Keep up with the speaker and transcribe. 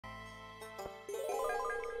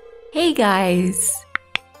Hey guys!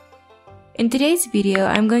 In today's video,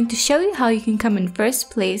 I'm going to show you how you can come in first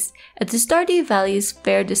place at the Stardew Valley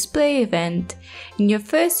Fair display event in your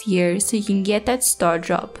first year so you can get that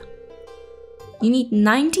Stardrop. You need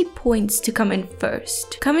 90 points to come in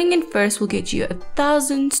first. Coming in first will get you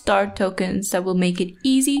 1,000 star tokens that will make it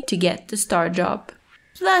easy to get the Stardrop.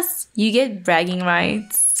 Plus, you get bragging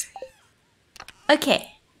rights.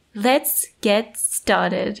 Okay, let's get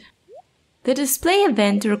started. The display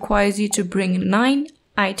event requires you to bring 9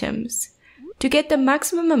 items. To get the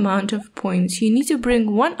maximum amount of points, you need to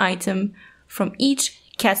bring 1 item from each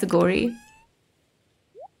category.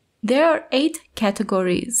 There are 8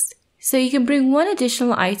 categories, so you can bring 1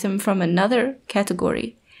 additional item from another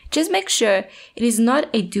category. Just make sure it is not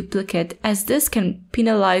a duplicate, as this can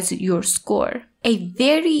penalize your score. A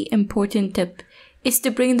very important tip is to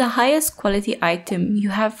bring the highest quality item you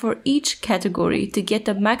have for each category to get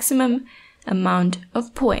the maximum amount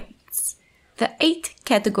of points. The 8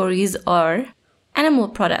 categories are animal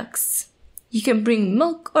products. You can bring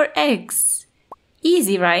milk or eggs.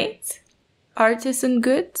 Easy, right? Artisan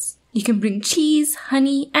goods. You can bring cheese,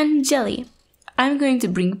 honey, and jelly. I'm going to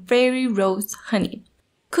bring fairy rose honey.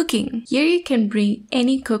 Cooking. Here you can bring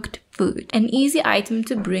any cooked food. An easy item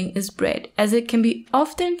to bring is bread, as it can be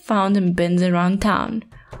often found in bins around town,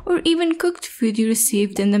 or even cooked food you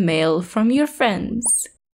received in the mail from your friends.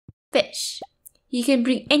 Fish. You can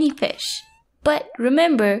bring any fish, but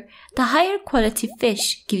remember, the higher quality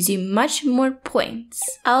fish gives you much more points.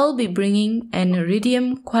 I'll be bringing an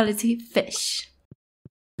iridium quality fish.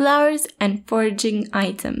 Flowers and foraging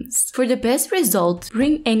items. For the best result,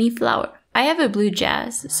 bring any flower. I have a blue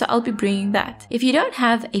jazz, so I'll be bringing that. If you don't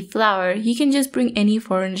have a flower, you can just bring any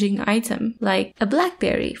foraging item, like a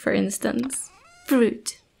blackberry, for instance.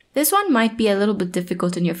 Fruit. This one might be a little bit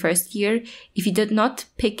difficult in your first year if you did not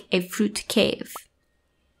pick a fruit cave.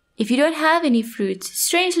 If you don't have any fruit,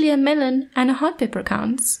 strangely a melon and a hot pepper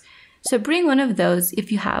counts, so bring one of those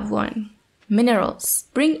if you have one. Minerals.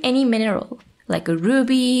 Bring any mineral, like a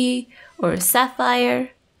ruby or a sapphire.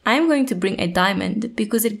 I'm going to bring a diamond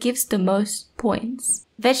because it gives the most points.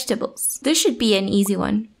 Vegetables. This should be an easy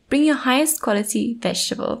one. Bring your highest quality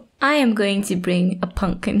vegetable. I am going to bring a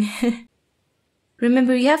pumpkin.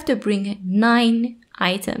 Remember, you have to bring 9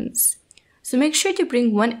 items, so make sure to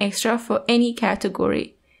bring 1 extra for any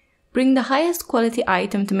category. Bring the highest quality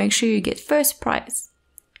item to make sure you get first prize.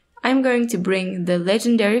 I'm going to bring the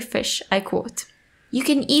legendary fish I caught. You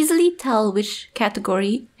can easily tell which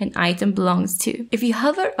category an item belongs to. If you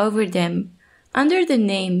hover over them, under the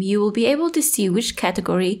name you will be able to see which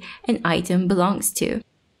category an item belongs to.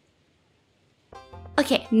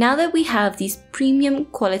 Okay, now that we have these premium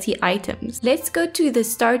quality items, let's go to the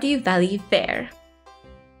Stardew Valley Fair.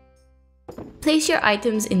 Place your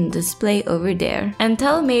items in the display over there and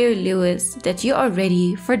tell Mayor Lewis that you are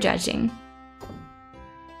ready for judging.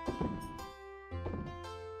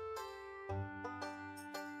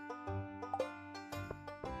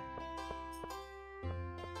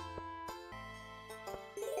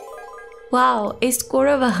 Wow, a score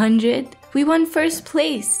of 100? We won first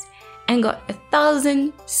place and got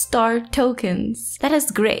 1,000 star tokens. That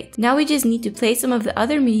is great. Now we just need to play some of the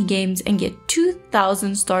other mini games and get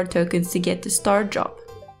 2,000 star tokens to get the Stardrop.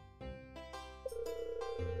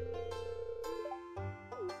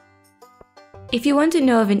 If you want to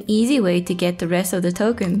know of an easy way to get the rest of the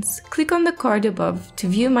tokens, click on the card above to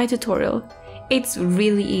view my tutorial. It's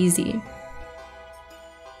really easy.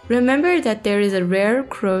 Remember that there is a rare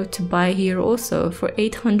crow to buy here also for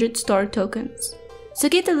 800 star tokens. So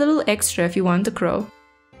get a little extra if you want the crow.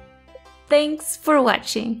 Thanks for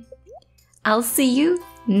watching. I'll see you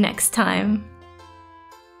next time.